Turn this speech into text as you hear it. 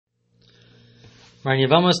Mar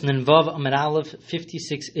Yevamos Ninvav Amid Aleph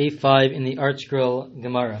 56a5 in the ArtScroll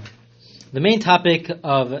Gemara. The main topic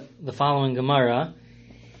of the following Gemara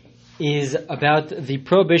is about the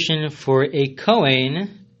prohibition for a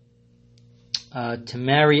Kohen to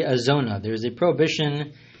marry a Zona. There's a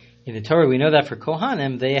prohibition in the Torah. We know that for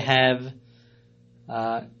Kohanim they have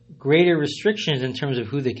greater restrictions in terms of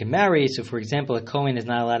who they can marry. So, for example, a Kohen is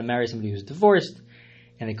not allowed to marry somebody who's divorced,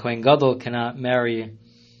 and a Kohen Gadol cannot marry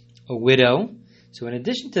a widow. So in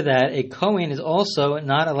addition to that, a Kohen is also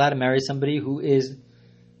not allowed to marry somebody who is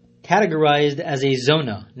categorized as a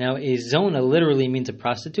Zona. Now, a Zona literally means a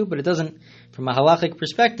prostitute, but it doesn't, from a halachic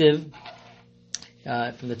perspective,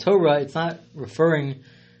 from the Torah, it's not referring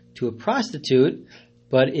to a prostitute,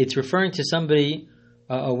 but it's referring to somebody,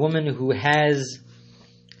 a woman who has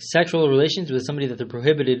sexual relations with somebody that they're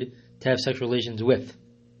prohibited to have sexual relations with.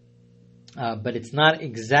 But it's not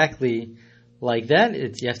exactly like that.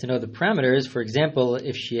 You have to know the parameters. For example,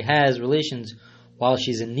 if she has relations while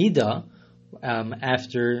she's in Nida,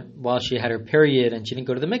 while she had her period and she didn't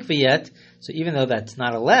go to the mikveh yet, so even though that's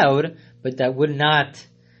not allowed, but that would not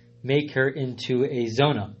make her into a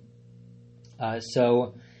Zona.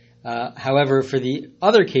 However, for the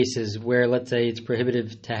other cases where, let's say, it's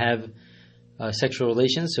prohibited to have sexual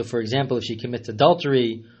relations, so for example, if she commits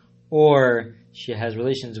adultery or she has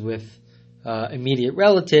relations with immediate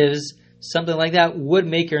relatives, something like that would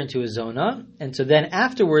make her into a Zona. And so then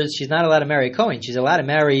afterwards, she's not allowed to marry a Kohen. She's allowed to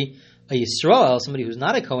marry a Yisrael, somebody who's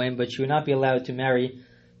not a Kohen, but she would not be allowed to marry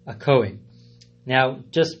a Kohen. Now,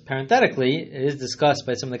 just parenthetically, it is discussed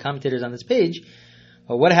by some of the commentators on this page,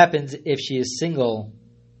 what happens if she is single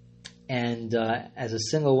and as a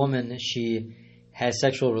single woman she has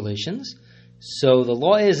sexual relations. So the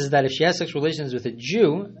law is that if she has sexual relations with a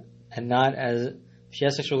Jew, if she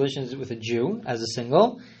has sexual relations with a Jew as a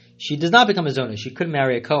single, she does not become a Zona. She could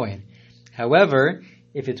marry a Kohen. However,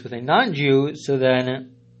 if it's with a non-Jew, so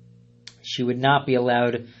then she would not be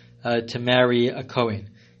allowed to marry a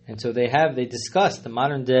Kohen. And so the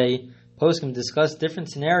modern day poskim discuss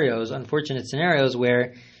different scenarios, unfortunate scenarios,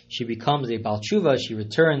 where she becomes a Baal Tshuva, she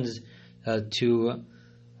returns to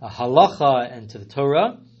halacha and to the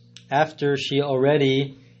Torah after she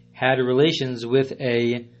already had relations with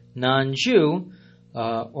a non-Jew,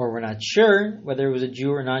 or we're not sure whether it was a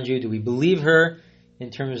Jew or non-Jew. Do we believe her in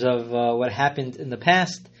terms of what happened in the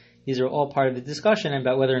past? These are all part of the discussion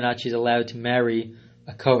about whether or not she's allowed to marry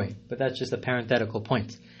a Kohen. But that's just a parenthetical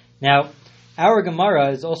point. Now, our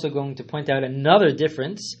Gemara is also going to point out another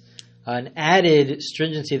difference, an added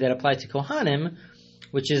stringency that applies to Kohanim,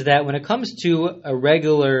 which is that when it comes to a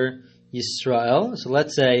regular Yisrael, so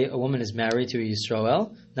let's say a woman is married to a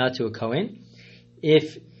Yisrael, not to a Kohen,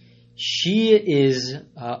 if she is,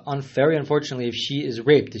 very unfortunately, if she is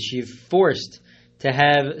raped, if she is forced to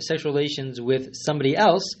have sexual relations with somebody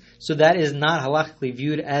else, so that is not halachically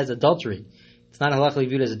viewed as adultery. It's not halachically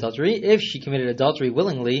viewed as adultery. If she committed adultery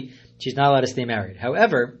willingly, she's not allowed to stay married.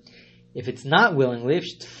 However, if it's not willingly, if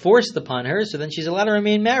it's forced upon her, so then she's allowed to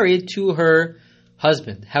remain married to her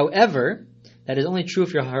husband. However, that is only true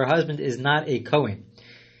if her husband is not a Kohen.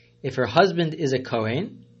 If her husband is a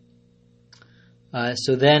Kohen,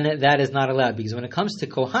 so then that is not allowed, because when it comes to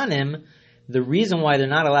Kohanim, the reason why they're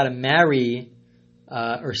not allowed to marry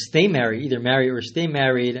or stay married, either marry or stay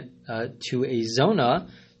married to a Zona,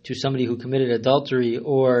 to somebody who committed adultery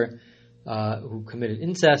or who committed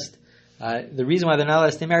incest, the reason why they're not allowed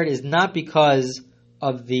to stay married is not because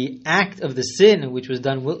of the act of the sin, which was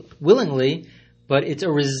done willingly, but it's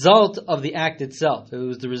a result of the act itself. It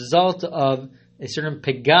was the result of a certain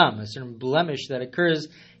pegam, a certain blemish that occurs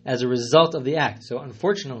as a result of the act. So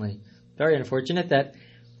unfortunately, very unfortunate that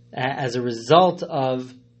as a result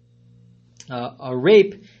of a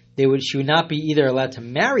rape, she would not be either allowed to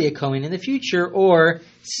marry a Kohen in the future or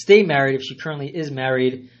stay married if she currently is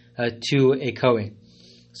married to a Kohen.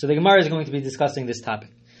 So the Gemara is going to be discussing this topic.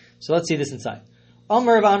 So let's see this inside.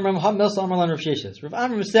 Amar Rav Amram, Milsa Amar Lan Rav Sheshes. Rav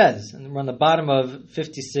Amram says, and we're on the bottom of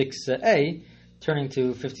 56a, turning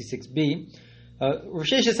to 56b, Rav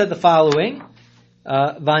Sheshes said the following, he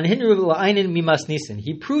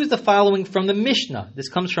proves the following from the Mishnah. This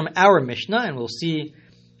comes from our Mishnah, and we'll see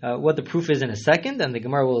what the proof is in a second, and the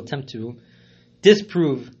Gemara will attempt to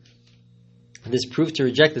disprove this proof, to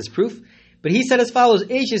reject this proof. But he said as follows,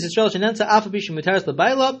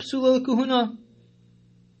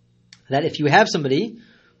 that if you have somebody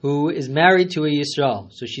who is married to a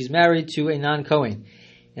Yisrael, so she's married to a non-Kohen,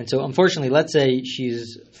 and so unfortunately, let's say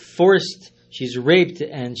she's raped,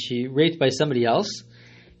 and she raped by somebody else,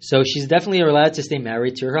 so she's definitely allowed to stay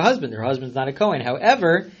married to her husband. Her husband's not a Kohen.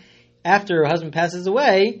 However, after her husband passes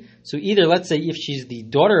away, so either, let's say, if she's the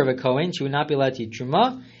daughter of a Kohen, she would not be allowed to eat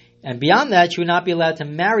Truma, and beyond that, she would not be allowed to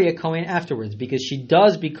marry a Kohen afterwards, because she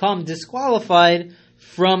does become disqualified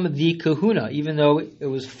from the kahuna, even though it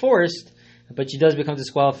was forced, but she does become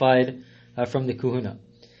disqualified from the kahuna.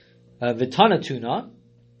 Vitana Tuna,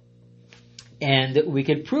 and we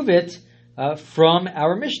could prove it from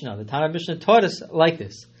our Mishnah. The Tana Mishnah taught us like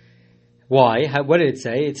this. Why? What did it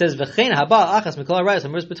say? It says, V'chein haba achas mikol harayos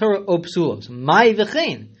ha'meres b'Torah o psulos. My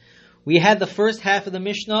v'chein. We had the first half of the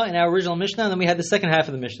Mishnah in our original Mishnah, and then we had the second half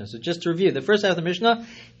of the Mishnah. So just to review, the first half of the Mishnah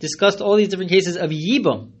discussed all these different cases of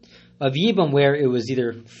Yibum. Of Yibum, where it was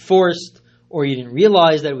either forced, or you didn't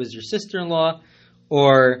realize that it was your sister-in-law,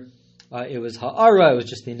 or it was ha'ara, it was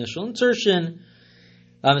just the initial insertion.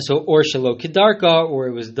 Or shelo kedarka, or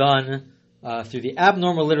it was done through the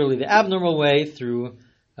abnormal, literally the abnormal way, through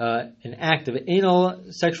an act of anal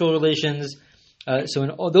sexual relations.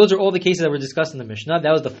 Those are all the cases that were discussed in the Mishnah.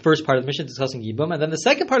 That was the first part of the Mishnah discussing Yibum. And then the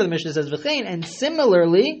second part of the Mishnah says V'chein, and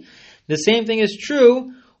similarly, the same thing is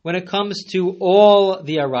true when it comes to all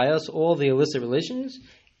the arayos, all the illicit relations,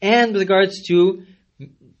 and with regards to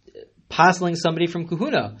pasling somebody from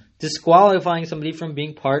kahuna, disqualifying somebody from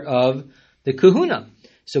being part of the kahuna.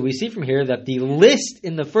 So we see from here that the list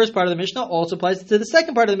in the first part of the Mishnah also applies to the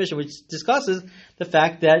second part of the Mishnah, which discusses the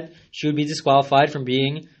fact that she would be disqualified from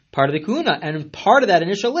being part of the kahuna. And part of that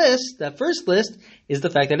initial list, that first list, is the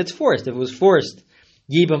fact that it's forced. If it was forced,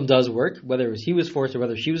 Yibum does work. Whether it was he was forced or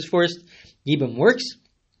whether she was forced, Yibum works.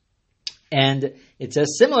 And it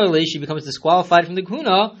says similarly, she becomes disqualified from the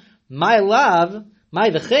kahuna. My lav, my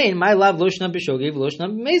v'chein, my lav lo shna b'shogev, lo shna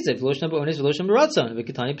b'mezev, lo shna b'onis, lo shna b'ratzon,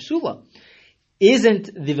 v'ketani psula. Isn't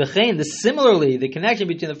the v'chein, similarly, the connection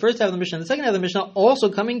between the first half of the Mishnah and the second half of the Mishnah also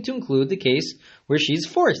coming to include the case where she's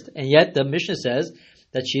forced? And yet the Mishnah says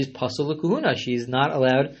that she's pasul l'kuhuna. She's not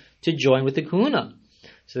allowed to join with the kuhuna.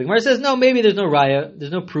 So the Gemara says, no, maybe there's no raya,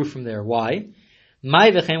 there's no proof from there. Why?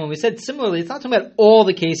 My v'chein, when we said similarly, it's not talking about all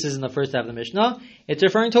the cases in the first half of the Mishnah. It's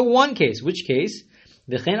referring to one case. Which case?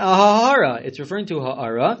 V'chein ahara. It's referring to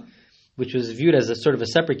ha'ara, which was viewed as a sort of a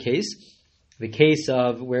separate case. The case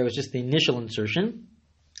of where it was just the initial insertion,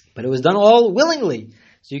 but it was done all willingly.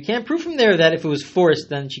 So you can't prove from there that if it was forced,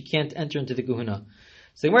 then she can't enter into the kuhuna.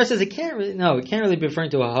 So the Gemara says it can't really be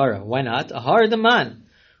referring to ha'ara. Why not? Ahara daman.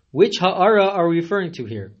 Which ha'ara are we referring to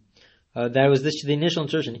here? That was the initial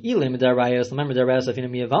insertion. Ilim darayos, remember darayos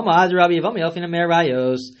afina miyavama, adrabi yavama alfina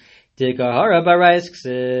merayos, dikahara barayos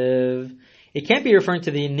ksiv. It can't be referring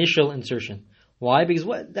to the initial insertion. Why? Because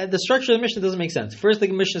the structure of the Mishnah doesn't make sense. First, the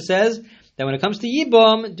Mishnah says that when it comes to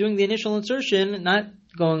Yibum, doing the initial insertion, not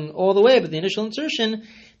going all the way, but the initial insertion,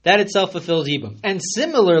 that itself fulfills Yibum. And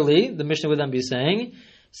similarly, the Mishnah would then be saying,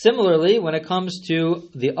 similarly, when it comes to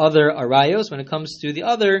the other arayos, when it comes to the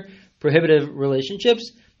other prohibitive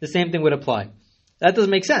relationships, the same thing would apply. That doesn't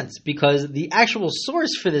make sense, because the actual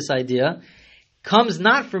source for this idea comes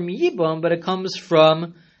not from Yibum, but it comes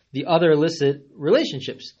from the other illicit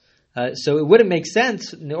relationships. So it wouldn't make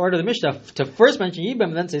sense in the order of the Mishnah to first mention Yibum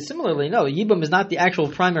and then say similarly. No, Yibum is not the actual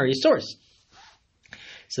primary source.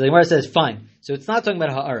 So the Gemara says, fine. So it's not talking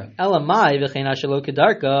about ha'ara. Elamai v'chein ashelo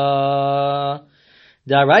kedarka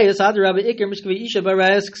da'arayas adraba ikar mishkavi isha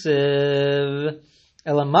barayas ksiv.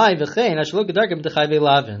 Elamai v'chein ashelo kedarka b'dechai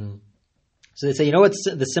ve'lavin. So they say, you know what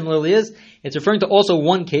the similarly is? It's referring to also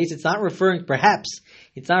one case. It's not referring to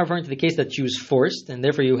the case that she was forced, and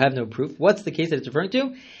therefore you have no proof. What's the case that it's referring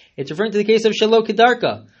to? It's referring to the case of shelo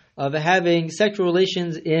kedarka, of having sexual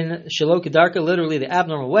relations in shelo kedarka, literally the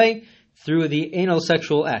abnormal way, through the anal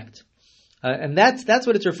sexual act. And that's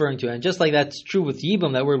what it's referring to. And just like that's true with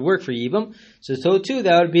Yibum, that word work for Yibum, so too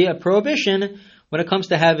that would be a prohibition when it comes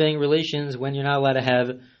to having relations when you're not allowed to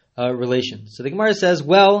have relations. So the Gemara says,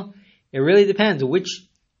 well, it really depends.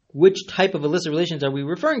 Which type of illicit relations are we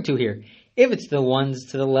referring to here? If it's the ones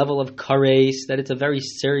to the level of kares, that it's a very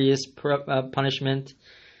serious punishment,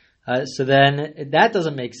 so then that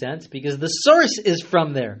doesn't make sense because the source is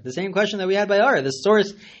from there. The same question that we had by Ara. The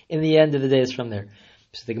source in the end of the day is from there.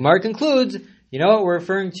 So the Gemara concludes, you know what we're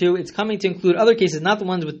referring to? It's coming to include other cases, not the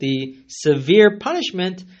ones with the severe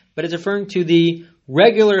punishment, but it's referring to the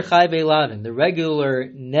regular chai ve'lavin, the regular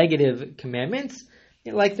negative commandments,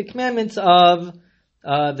 like the commandments of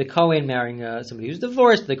the Kohen marrying somebody who's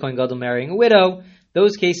divorced, the Kohen Gadol marrying a widow.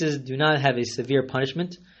 Those cases do not have a severe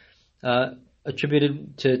punishment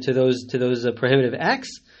attributed to those prohibitive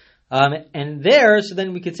acts. And there, so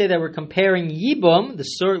then we could say that we're comparing Yibum.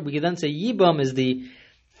 We could then say Yibum is the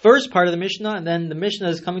first part of the Mishnah, and then the Mishnah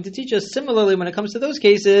is coming to teach us similarly when it comes to those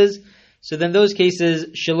cases. So then those cases,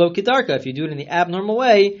 shelo kedarka, if you do it in the abnormal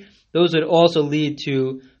way, those would also lead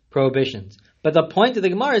to prohibitions. But the point of the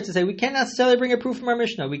Gemara is to say we can't necessarily bring a proof from our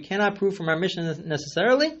Mishnah. We cannot prove from our Mishnah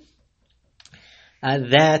necessarily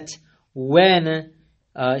that when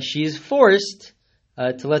she's forced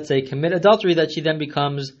to, let's say, commit adultery, that she then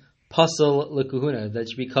becomes pasal lekuhuna, that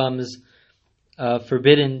she becomes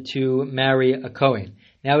forbidden to marry a Kohen.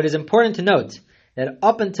 Now, it is important to note that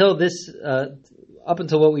up until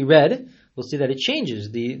what we read, we'll see that it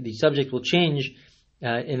changes. The subject will change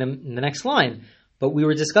in the next line. But we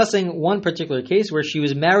were discussing one particular case where she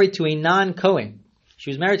was married to a non-Kohen.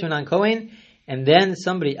 She was married to a non-Kohen, and then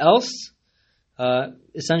somebody else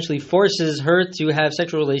essentially forces her to have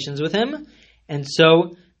sexual relations with him. And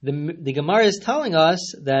so the Gemara is telling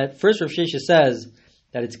us that first Rav Shesha says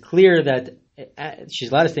that it's clear that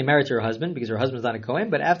she's allowed to stay married to her husband because her husband's not a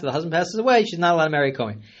Kohen, but after the husband passes away, she's not allowed to marry a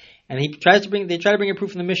Kohen. And they try to bring a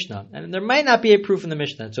proof in the Mishnah. And there might not be a proof in the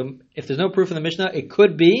Mishnah. So if there's no proof in the Mishnah, it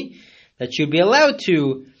could be that she would be allowed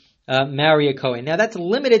to marry a Kohen. Now that's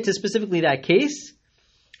limited to specifically that case,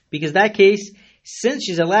 because that case, since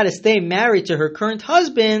she's allowed to stay married to her current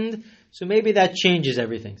husband, so maybe that changes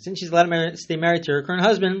everything. Since she's allowed to stay married to her current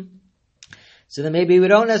husband, so then maybe we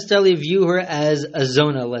don't necessarily view her as a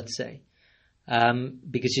zona, let's say.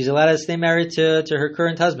 Because she's allowed to stay married to her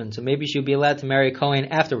current husband. So maybe she'll be allowed to marry a Kohen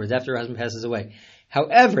afterwards, after her husband passes away.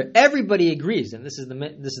 However, everybody agrees, and this is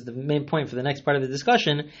the main point for the next part of the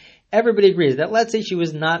discussion, everybody agrees that let's say she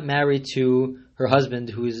was not married to her husband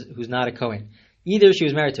who's not a Kohen. Either she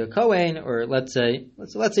was married to a Kohen, or let's say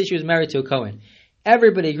she was married to a Kohen.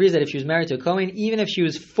 Everybody agrees that if she was married to a Kohen, even if she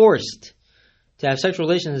was forced to have sexual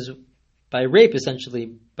relations by rape,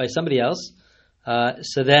 essentially, by somebody else,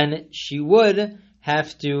 so then she would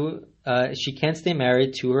have to, she can't stay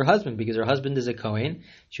married to her husband because her husband is a Kohen.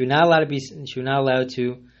 She was not allowed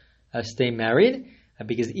to stay married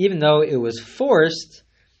because even though it was forced,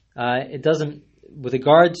 it doesn't, with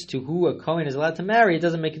regards to who a Kohen is allowed to marry, it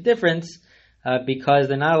doesn't make a difference because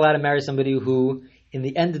they're not allowed to marry somebody who, in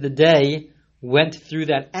the end of the day, went through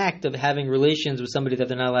that act of having relations with somebody that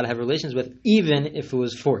they're not allowed to have relations with, even if it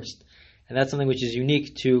was forced. And that's something which is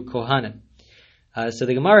unique to Kohanim. So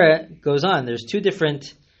the Gemara goes on. There's two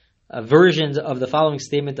different versions of the following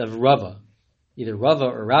statement of Rava, either Rava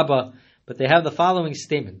or Rabba, but they have the following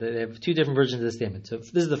statement. They have two different versions of the statement. So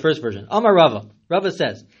this is the first version. Amar Rava. Rava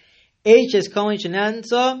says, H es Kohen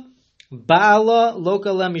shenansa ba'ala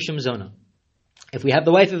lokala mishum zona. If we have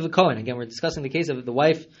the wife of a Kohen, again we're discussing the case of the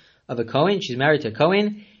wife of a Kohen, she's married to a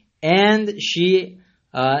Kohen, and she's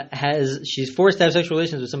forced to have sexual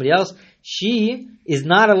relations with somebody else, she is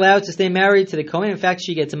not allowed to stay married to the Kohen. In fact,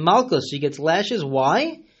 she gets malchus, she gets lashes.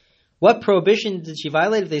 Why? What prohibition did she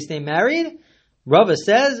violate if they stay married? Rava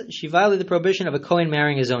says she violated the prohibition of a Kohen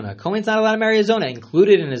marrying a zona. A Kohen's not allowed to marry a zona.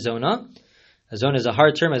 Included in a zona is a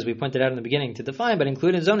hard term, as we pointed out in the beginning, to define, but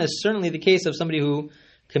included in a zona is certainly the case of somebody who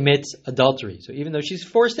commits adultery. So even though she's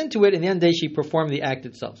forced into it, in the end of the day, she performed the act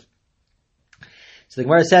itself. So the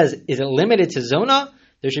Gemara says, is it limited to zona?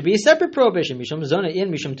 There should be a separate prohibition. Mishum zona in,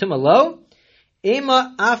 mishum tuma lo.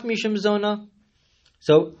 Ema af mishum zona.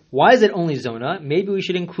 So why is it only zona? Maybe we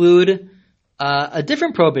should include a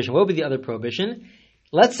different prohibition. What would be the other prohibition?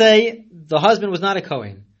 Let's say the husband was not a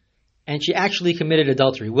Kohen, and she actually committed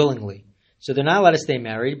adultery willingly. So they're not allowed to stay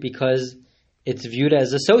married because it's viewed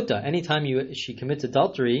as a sota. Anytime she commits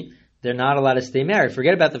adultery, they're not allowed to stay married.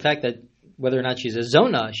 Forget about the fact that whether or not she's a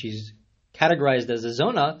zona, she's categorized as a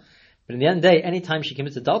zona, but in the end of the day, anytime she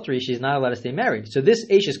commits adultery, she's not allowed to stay married. So this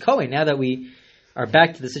Eishes Kohen, now that we are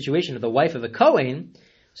back to the situation of the wife of a Kohen,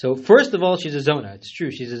 so first of all, she's a zona. It's true,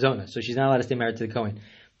 she's a zona, so she's not allowed to stay married to the Kohen.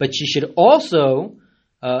 But she should also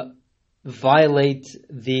violate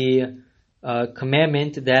the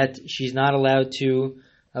commandment that she's not allowed to,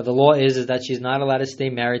 the law is that she's not allowed to stay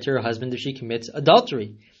married to her husband if she commits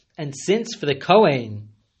adultery. And since for the Kohen,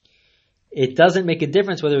 it doesn't make a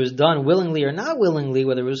difference whether it was done willingly or not willingly,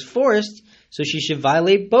 whether it was forced, so she should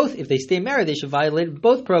violate both. If they stay married, they should violate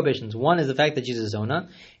both prohibitions. One is the fact that she's a zona,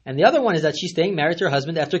 and the other one is that she's staying married to her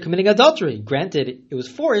husband after committing adultery. Granted, it was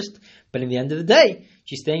forced, but in the end of the day,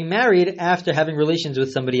 she's staying married after having relations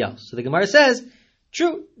with somebody else. So the Gemara says,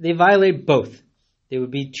 true, they violate both. They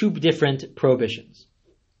would be two different prohibitions.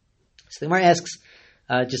 So the Gemara asks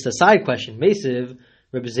just a side question. Mesiv,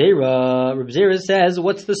 Reb Zera says,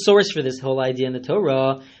 what's the source for this whole idea in the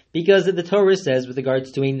Torah? Because the Torah says, with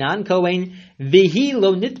regards to a non-Kohen, Vihi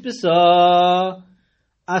lo nitbisa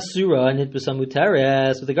asura nitbisa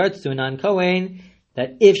muteres, with regards to a non-Kohen,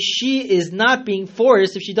 that if she is not being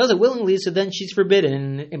forced, if she does it willingly, so then she's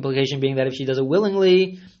forbidden. Implication being that if she does it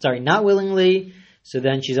not willingly, so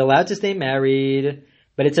then she's allowed to stay married.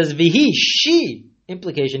 But it says Vihi, she,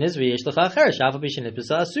 implication is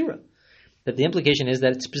that the implication is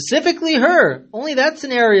that specifically her, only that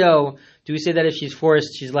scenario do we say that if she's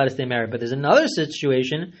forced, she's allowed to stay married. But there's another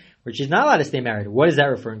situation where she's not allowed to stay married. What is that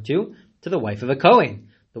referring to? To the wife of a Kohen.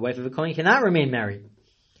 The wife of a Kohen cannot remain married.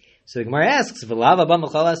 So the Gemara asks, the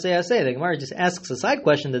Gemara just asks a side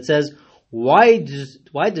question that says, why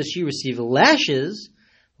does she receive lashes?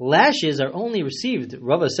 Lashes are only received,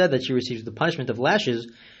 Rava said that she receives the punishment of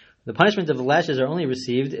lashes. The punishment of the lashes are only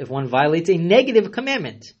received if one violates a negative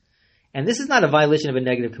commandment. And this is not a violation of a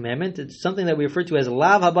negative commandment. It's something that we refer to as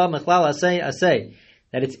lav haba mechlal aseh,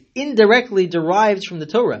 that it's indirectly derived from the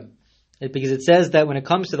Torah. Because it says that when it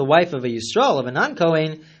comes to the wife of a Yisrael, of a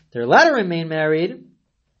non-Kohen, they're allowed to remain married.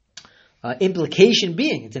 Implication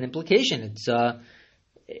being, it's an implication.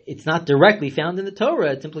 It's not directly found in the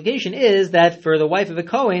Torah. Its implication is that for the wife of a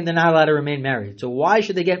Kohen, they're not allowed to remain married. So why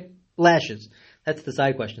should they get lashes? That's the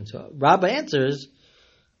side question. So Rabbah answers,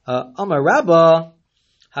 Amar Rabbah,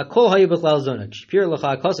 Hakol hayu b'chlal zona. K'shpir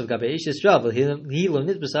l'cha kosav gabe ish Yisrael v'hi lo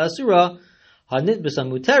nitbasa asura ha-nitbasa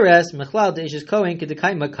muteres mechlal de'ishes Kohen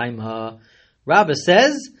k'dekaima kaima. Rabbah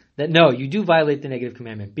says that no, you do violate the negative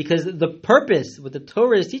commandment, because the purpose, what the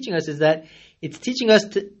Torah is teaching us, is that it's teaching us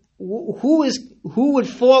who would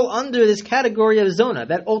fall under this category of zona.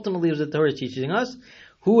 That ultimately is what the Torah is teaching us.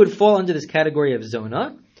 Who would fall under this category of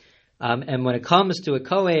zona? And when it comes to a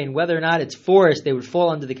Kohen, whether or not it's forced, they would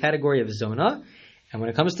fall under the category of zona. And when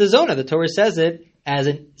it comes to zona, the Torah says it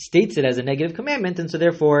states it as a negative commandment, and so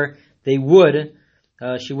therefore she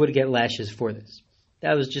would get lashes for this.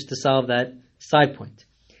 That was just to solve that side point.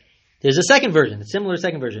 There's a second version, a similar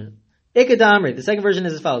second version. Ikadamri. The second version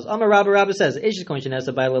is as follows. Amar Rabbah says, Eishes Kohen shenasa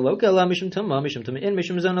ba'ila lo kela mishum tuma in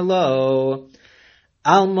mishum zona lo.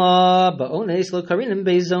 Alma ba'ones lo karinim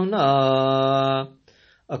be'zona.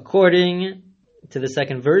 According to the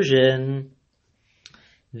second version,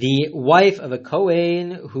 the wife of a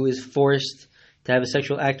Kohen who is forced to have a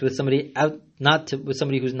sexual act with somebody with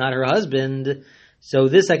somebody who's not her husband. So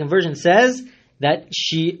this second version says that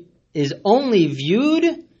she is only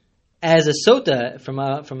viewed as a sota from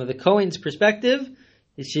the Kohen's perspective.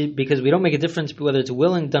 Because we don't make a difference whether it's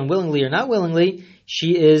done willingly or not willingly.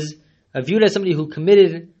 She is viewed as somebody who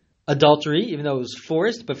committed adultery, even though it was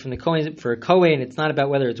forced. But for a Kohen, it's not about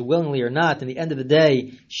whether it's willingly or not. In the end of the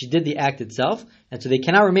day, she did the act itself, and so they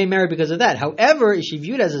cannot remain married because of that. However, is she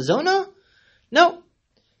viewed as a zona? No,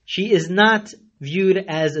 she is not viewed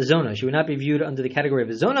as a zona. She would not be viewed under the category of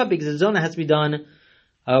a zona, because a zona has to be done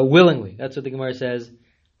willingly. That's what the Gemara says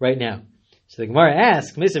right now. So the Gemara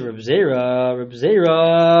asks, Mr. Reb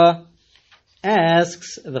Zera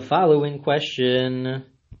asks the following question.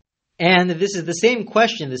 And this is the same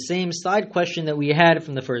question, the same side question that we had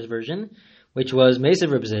from the first version, which was Mr.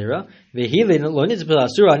 Reb Zera. The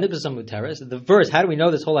verse, how do we know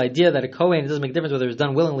this whole idea that a Kohen, it doesn't make a difference whether it's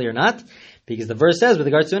done willingly or not? Because the verse says, with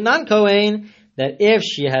regards to a non-Kohen, that if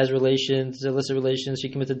she has relations, illicit relations, she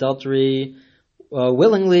commits adultery,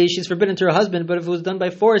 willingly, she's forbidden to her husband, but if it was done by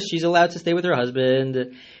force, she's allowed to stay with her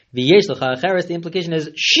husband. The implication is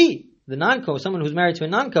she, the non-Kohen, someone who's married to a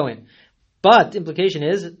non-Kohen. But the implication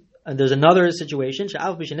is, there's another situation,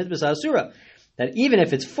 that even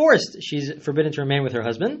if it's forced, she's forbidden to remain with her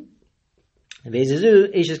husband. So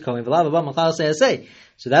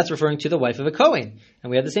that's referring to the wife of a Kohen.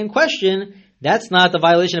 And we have the same question. That's not the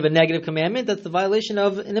violation of a negative commandment. That's the violation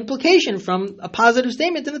of an implication from a positive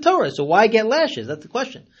statement in the Torah. So why get lashes? That's the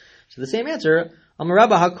question. So the same answer.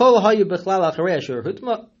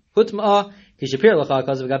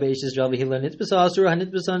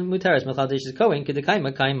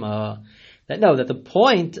 That the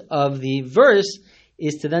point of the verse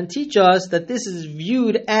is to then teach us that this is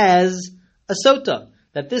viewed as a sota.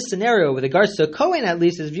 That this scenario, with regards to a Kohen at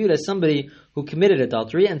least, is viewed as somebody who committed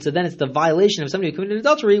adultery, and so then it's the violation of somebody who committed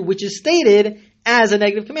adultery, which is stated as a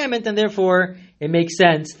negative commandment, and therefore it makes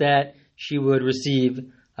sense that she would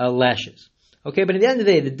receive lashes. Okay, but at the end of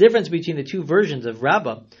the day, the difference between the two versions of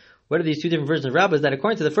Rabbah, what are these two different versions of Rabbah, is that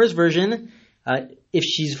according to the first version, if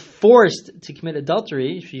she's forced to commit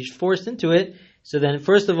adultery, if she's forced into it, so then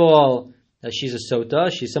first of all, she's a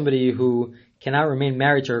sota, she's somebody who cannot remain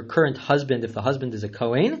married to her current husband if the husband is a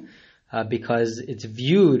Kohen, because it's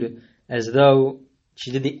viewed as though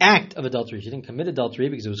she did the act of adultery. She didn't commit adultery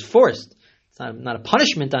because it was forced. It's not a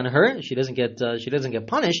punishment on her. She doesn't get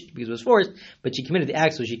punished because it was forced, but she committed the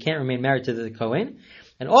act, so she can't remain married to the Kohen.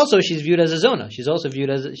 And also, she's viewed as a zona. She's also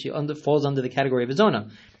viewed as falls under the category of a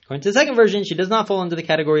zona. According to the second version, she does not fall under the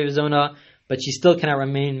category of a zona, but she still cannot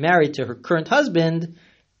remain married to her current husband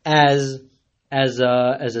as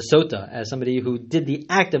a sota, as somebody who did the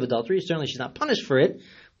act of adultery. Certainly, she's not punished for it,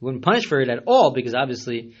 wouldn't punish for it at all because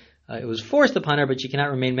obviously it was forced upon her, but she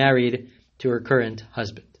cannot remain married to her current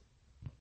husband.